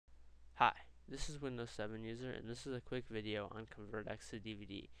Hi, this is Windows 7 user, and this is a quick video on ConvertX to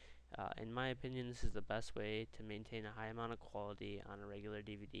DVD. In my opinion, this is the best way to maintain a high amount of quality on a regular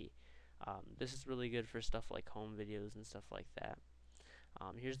DVD. This is really good for stuff like home videos and stuff like that.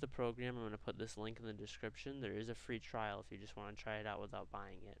 Here's the program. I'm going to put this link in the description. There is a free trial if you just want to try it out without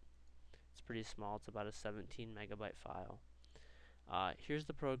buying it. It's pretty small. It's about a 17 megabyte file. Here's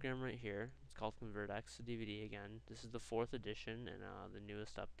the program right here. It's called ConvertX to DVD again. This is the 4th edition and the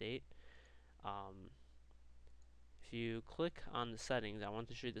newest update. If you click on the settings, I want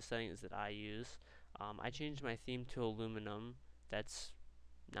to show you the settings that I use. I changed my theme to aluminum. That's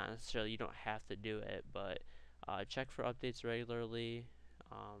not necessarily, you don't have to do it, but check for updates regularly.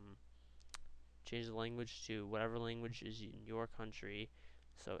 Change the language to whatever language is in your country,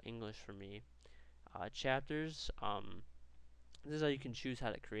 so English for me. Chapters, this is how you can choose how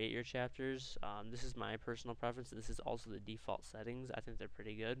to create your chapters. This is my personal preference. This is also the default settings. I think they're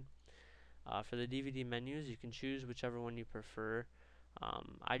pretty good. For the DVD menus, you can choose whichever one you prefer.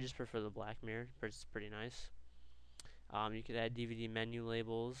 I just prefer the black mirror, but it's pretty nice. You could add DVD menu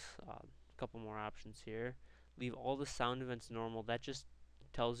labels, a couple more options here. Leave all the sound events normal. That just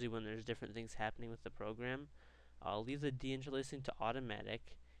tells you when there's different things happening with the program. Leave the deinterlacing to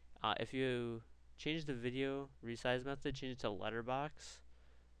automatic. If you change the video resize method, change it to letterbox.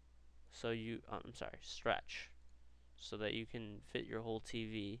 So you, stretch, so that you can fit your whole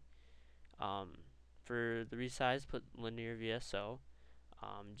TV. For the resize, put linear VSO.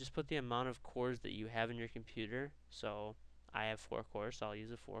 Just put the amount of cores that you have in your computer. So I have 4 cores, so I'll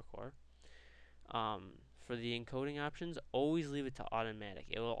use a 4 core. For the encoding options, always leave it to automatic.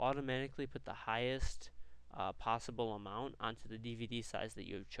 It will automatically put the highest possible amount onto the DVD size that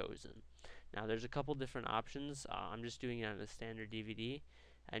you have chosen. Now there's a couple different options. I'm just doing it on a standard DVD,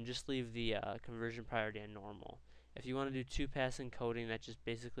 and just leave the conversion priority on normal. If you want to do 2-pass encoding, that just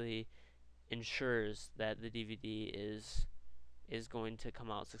basically ensures that the DVD is going to come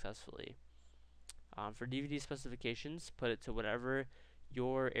out successfully. For DVD specifications, put it to whatever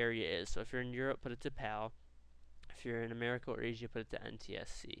your area is. So if you're in Europe, put it to PAL. If you're in America or Asia, put it to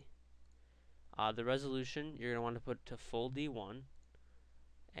NTSC. The resolution, you're going to want to put to full D1.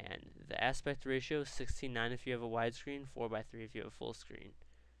 And the aspect ratio is 16:9 if you have a widescreen, 4:3 if you have a full screen.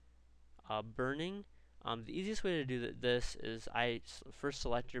 Burning, the easiest way to do this is first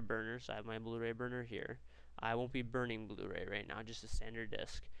select your burner. So I have my Blu-ray burner here. I won't be burning Blu-ray right now, just a standard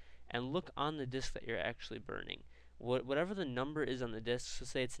disc. And look on the disc that you're actually burning. Whatever the number is on the disc, so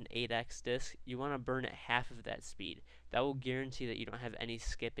say it's an 8x disc, you want to burn at half of that speed. That will guarantee that you don't have any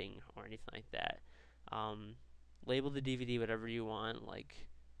skipping or anything like that. Label the DVD whatever you want, like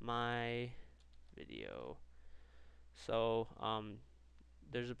my video. So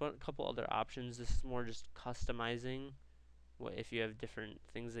there's a couple other options. This is more just customizing. If you have different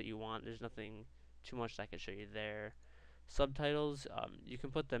things that you want, there's nothing too much that I can show you there. Subtitles, you can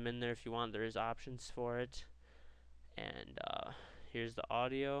put them in there if you want. There is options for it. And here's the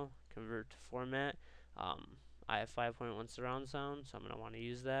audio, convert to format. I have 5.1 surround sound, so I'm going to want to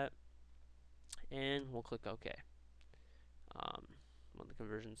use that. And we'll click OK when the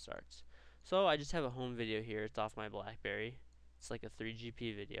conversion starts. So I just have a home video here. It's off my BlackBerry. It's like a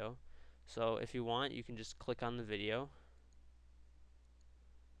 3GP video. So if you want, you can just click on the video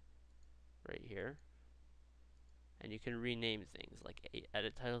right here, and you can rename things like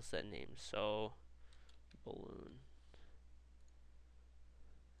edit title, set name. So balloon,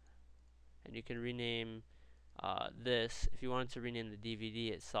 and you can rename this. If you wanted to rename the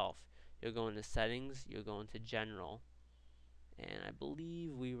DVD itself, you'll go into settings, you'll go into general, and I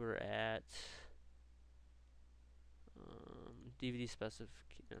believe we were at DVD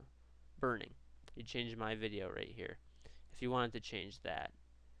specification, burning. You change my video right here if you wanted to change that.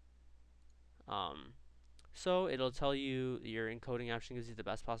 So it'll tell you your encoding option gives you the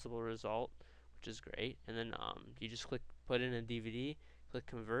best possible result, which is great. And then you just click put in a DVD, click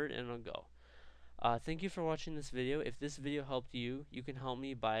convert, and it'll go. Thank you for watching this video. If this video helped you, you can help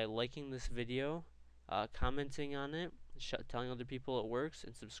me by liking this video, commenting on it, telling other people it works,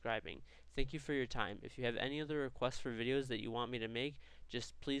 and subscribing. Thank you for your time. If you have any other requests for videos that you want me to make,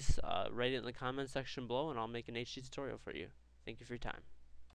 just please write it in the comment section below, and I'll make an HD tutorial for you. Thank you for your time.